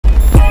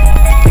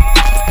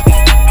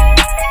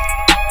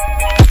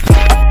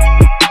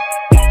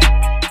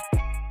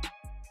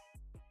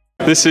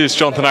This is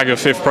Jonathan Agger,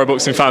 5th Pro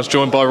Boxing Fans,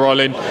 joined by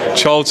Rylan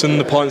Charlton,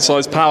 the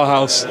pint-sized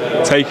powerhouse,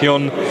 taking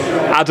on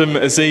Adam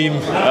Azim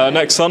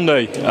next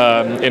Sunday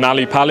in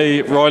Ali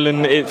Pali.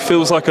 Rylan, it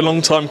feels like a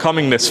long time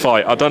coming, this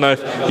fight. I don't know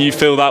if you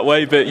feel that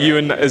way, but you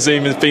and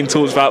Azim have been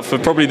talked about for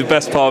probably the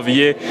best part of a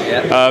year.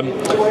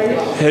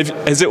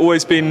 Has it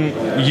always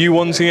been you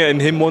wanting it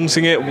and him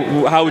wanting it?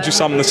 How would you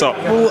sum this up?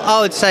 Well,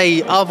 I would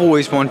say I've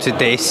always wanted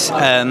this,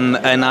 and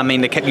I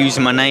mean, they kept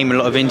using my name in a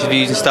lot of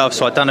interviews and stuff,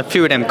 so I've done a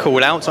few of them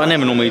call-outs. I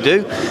never normally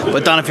do, but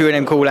I've done a few of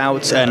them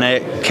call-outs, and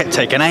it kept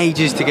taking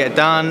ages to get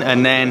done,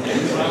 and then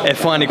it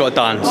finally got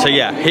done. So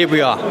yeah, here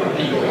we are.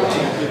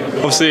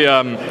 Obviously,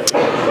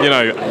 you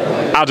know,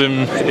 Adam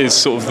is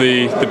sort of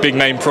the big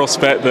name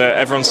prospect that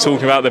everyone's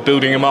talking about. They're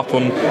building him up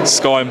on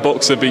Sky and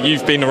Boxer, but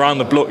you've been around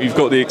the block, you've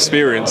got the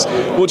experience.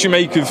 What do you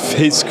make of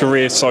his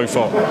career so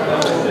far?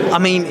 I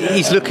mean,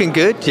 he's looking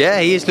good, yeah,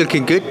 he is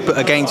looking good, but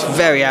against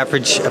very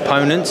average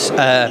opponents.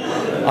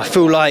 I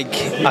feel like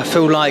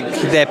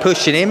they're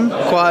pushing him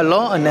quite a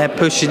lot, and they're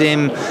pushing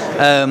him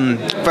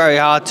very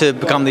hard to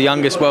become the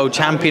youngest world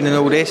champion and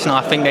all this, and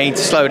I think they need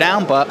to slow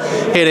down, but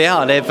here they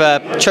are.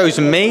 They've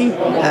chosen me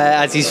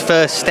as his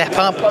first step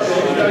up,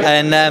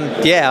 and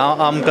yeah,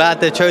 I'm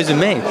glad they've chosen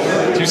me.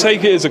 Do you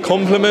take it as a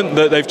compliment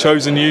that they've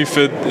chosen you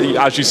for,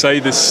 as you say,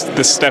 this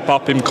step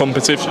up in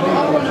competition?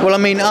 Well, I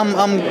mean,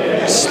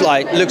 looks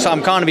like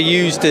I'm kind of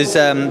used as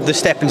the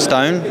stepping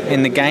stone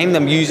in the game.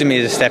 They're using me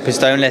as a stepping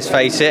stone, let's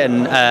face it,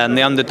 and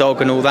the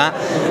underdog and all that.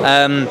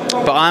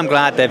 But I'm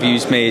glad they've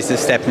used me as the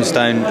stepping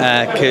stone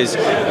because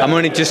I'm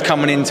only just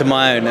coming into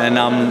my own, and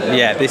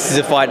yeah, this is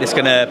a fight that's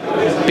going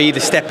to be the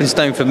stepping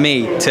stone for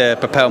me to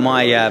propel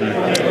my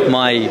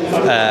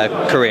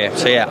career.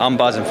 So yeah, I'm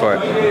buzzing for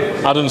it.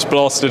 Adam's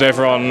blasted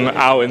everyone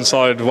out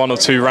inside 1 or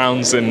 2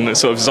 rounds in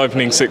sort of his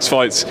opening 6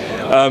 fights.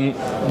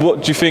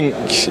 What do you think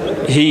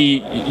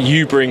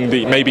you bring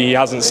that maybe he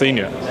hasn't seen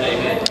yet?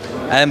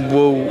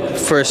 Well,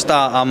 for a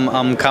start,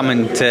 I'm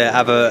coming to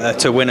have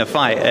to win a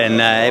fight,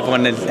 and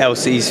everyone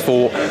else he's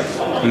fought,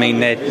 I mean,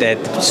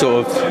 they're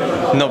sort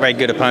of not very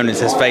good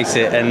opponents, let's face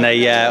it, and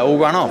they all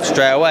run off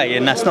straight away,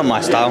 and that's not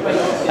my style.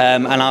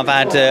 And I've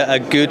had a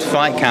good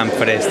fight camp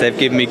for this. They've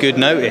given me good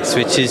notice,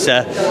 which is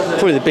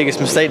probably the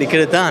biggest mistake they could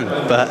have done.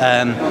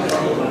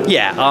 But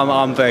yeah,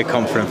 I'm very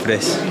confident for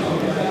this.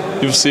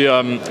 You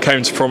obviously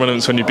came to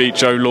prominence when you beat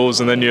Joe Laws,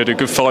 and then you had a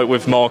good fight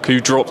with Mark, who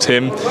dropped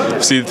him.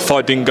 Obviously, the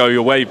fight didn't go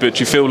your way, but do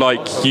you feel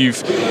like you've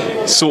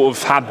sort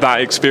of had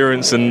that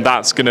experience and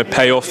that's going to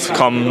pay off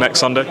come next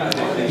Sunday?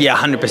 Yeah,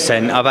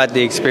 100%. I've had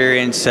the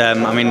experience.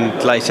 I mean,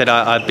 like I said,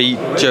 I beat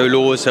Joe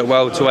Laws at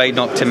welterweight,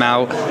 knocked him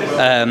out,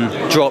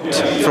 dropped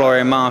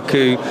Florian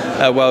Marku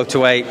at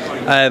welterweight,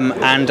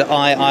 and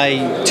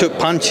I took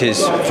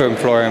punches from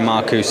Florian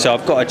Marku. So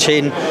I've got a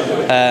chin,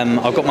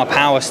 I've got my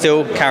power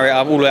still, carry it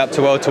up all the way up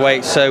to welterweight.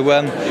 So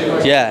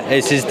yeah,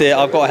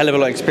 I've got a hell of a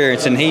lot of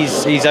experience, and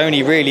he's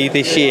only really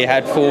this year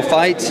had 4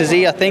 fights, has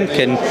he? I think,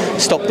 and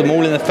stopped them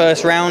all in the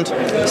first round.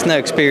 There's no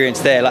experience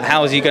there. Like,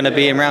 how is he going to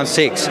be in round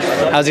 6?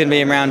 How's he going to be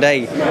in round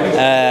 8?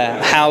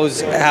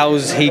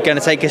 How's he going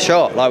to take a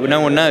shot? Like, no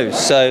one knows.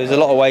 So there's a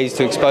lot of ways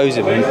to expose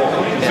him.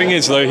 The thing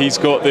is, though, he's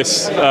got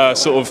this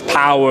sort of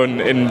power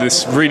and in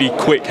this really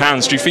quick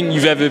hands. Do you think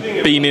you've ever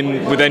been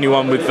in with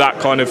anyone with that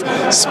kind of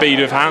speed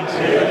of hand?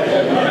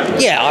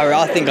 Yeah,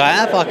 I think I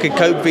have. I could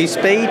cope with his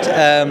speed.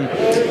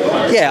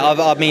 Yeah,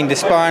 I mean, the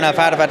sparring I've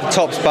had the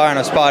top sparring.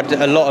 I've sparred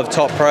a lot of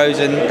top pros,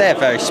 and they're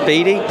very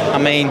speedy. I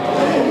mean,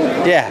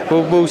 yeah,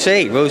 we'll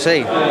see. We'll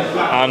see.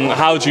 And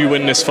how do you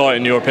win this fight,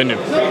 in your opinion?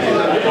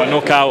 By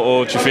knockout,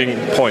 or do you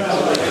think point?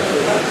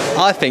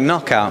 I think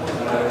knockout.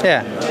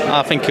 Yeah,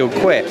 I think he'll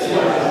quit.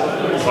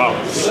 Wow.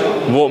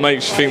 What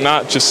makes you think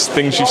that? Just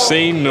things you've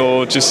seen,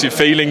 or just your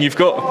feeling you've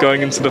got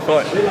going into the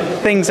fight?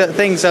 Things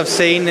I've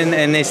seen,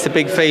 and it's the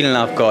big feeling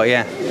I've got,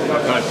 yeah.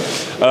 Okay.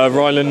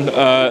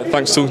 Rylan,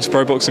 thanks for talking to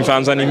Pro Boxing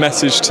Fans. Any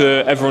message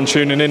to everyone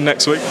tuning in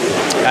next week?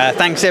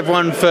 Thanks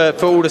everyone for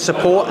all the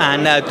support,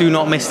 and do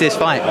not miss this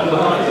fight.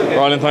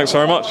 Rylan, thanks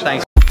very much.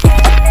 Thanks.